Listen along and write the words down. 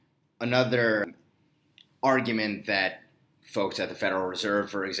Another argument that folks at the Federal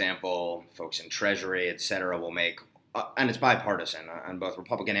Reserve, for example, folks in Treasury, et cetera, will make, and it's bipartisan on both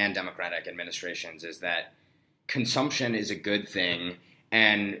Republican and Democratic administrations, is that consumption is a good thing.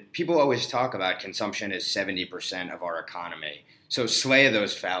 And people always talk about consumption as 70% of our economy. So slay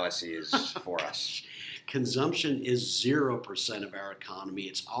those fallacies for us. Consumption is 0% of our economy.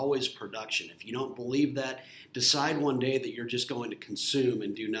 It's always production. If you don't believe that, decide one day that you're just going to consume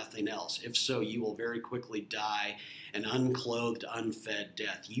and do nothing else. If so, you will very quickly die an unclothed, unfed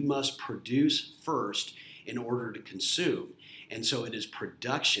death. You must produce first in order to consume. And so it is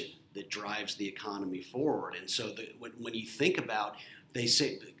production that drives the economy forward. And so when you think about, they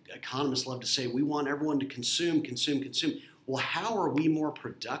say, economists love to say, we want everyone to consume. Well, how are we more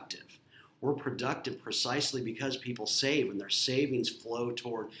productive? We're productive precisely because people save, and their savings flow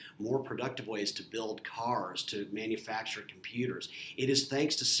toward more productive ways to build cars, to manufacture computers. It is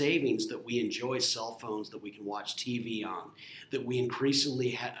thanks to savings that we enjoy cell phones that we can watch TV on, that we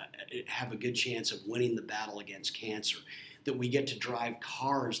increasingly have a good chance of winning the battle against cancer, that we get to drive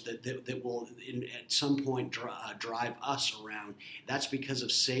cars that will at some point drive us around. That's because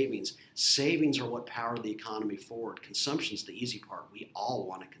of savings. Savings are what power the economy forward. Consumption is the easy part. We all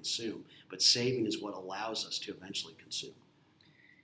want to consume, but saving is what allows us to eventually consume.